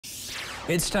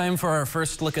It's time for our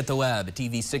first look at the web.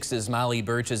 TV6's Molly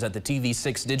Birch is at the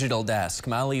TV6 digital desk.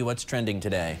 Molly, what's trending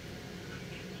today?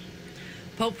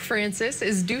 Pope Francis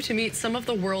is due to meet some of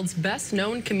the world's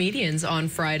best-known comedians on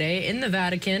Friday in the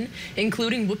Vatican,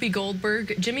 including Whoopi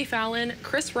Goldberg, Jimmy Fallon,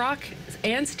 Chris Rock,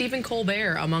 and Stephen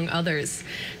Colbert, among others.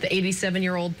 The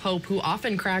 87-year-old Pope, who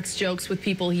often cracks jokes with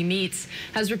people he meets,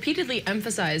 has repeatedly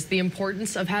emphasized the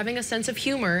importance of having a sense of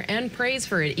humor and prays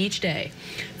for it each day.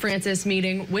 Francis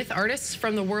meeting with artists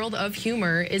from the world of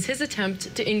humor is his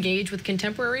attempt to engage with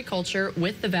contemporary culture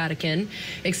with the Vatican,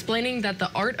 explaining that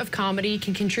the art of comedy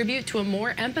can contribute to a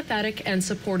more empathetic and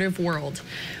supportive world.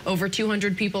 Over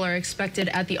 200 people are expected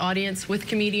at the audience, with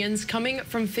comedians coming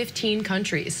from 15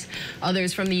 countries.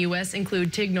 Others from the U.S.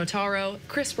 include Tig Notaro,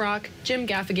 Chris Rock, Jim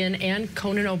Gaffigan, and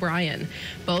Conan O'Brien.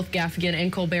 Both Gaffigan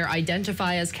and Colbert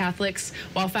identify as Catholics,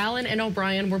 while Fallon and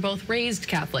O'Brien were both raised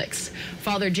Catholics.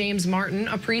 Father James Martin,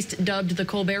 a priest dubbed the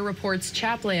Colbert Report's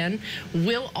chaplain,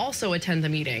 will also attend the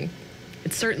meeting.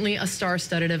 It's certainly a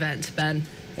star-studded event, Ben.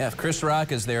 Yeah, if Chris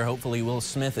Rock is there, hopefully Will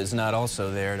Smith is not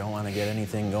also there. Don't want to get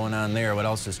anything going on there. What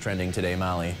else is trending today,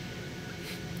 Molly?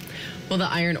 Well, the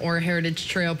Iron Ore Heritage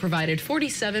Trail provided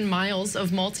 47 miles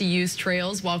of multi-use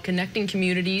trails while connecting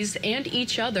communities and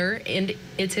each other in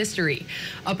its history.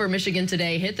 Upper Michigan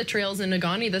Today hit the trails in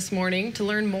Negaunee this morning to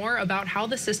learn more about how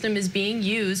the system is being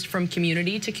used from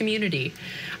community to community.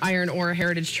 Iron Ore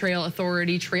Heritage Trail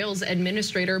Authority Trails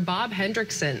Administrator Bob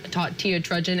Hendrickson taught Tia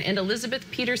Trudgeon and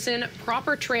Elizabeth Peterson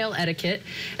proper trail etiquette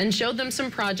and showed them some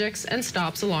projects and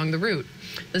stops along the route.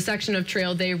 The section of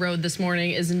trail they rode this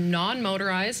morning is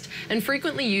non-motorized and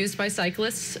frequently used by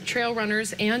cyclists, trail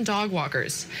runners, and dog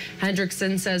walkers.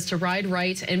 Hendrickson says to ride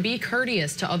right and be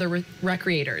courteous to other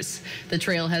recreators. The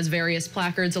trail has various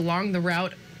placards along the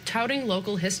route touting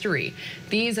local history.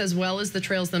 These, as well as the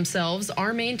trails themselves,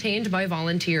 are maintained by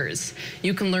volunteers.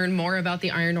 You can learn more about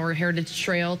the Iron Ore Heritage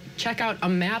Trail, check out a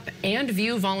map, and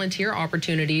view volunteer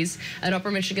opportunities at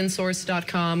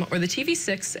uppermichigansource.com or the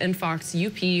TV6 and Fox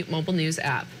UP mobile news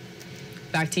app.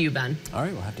 Back to you, Ben. All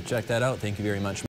right, we'll have to check that out. Thank you very much.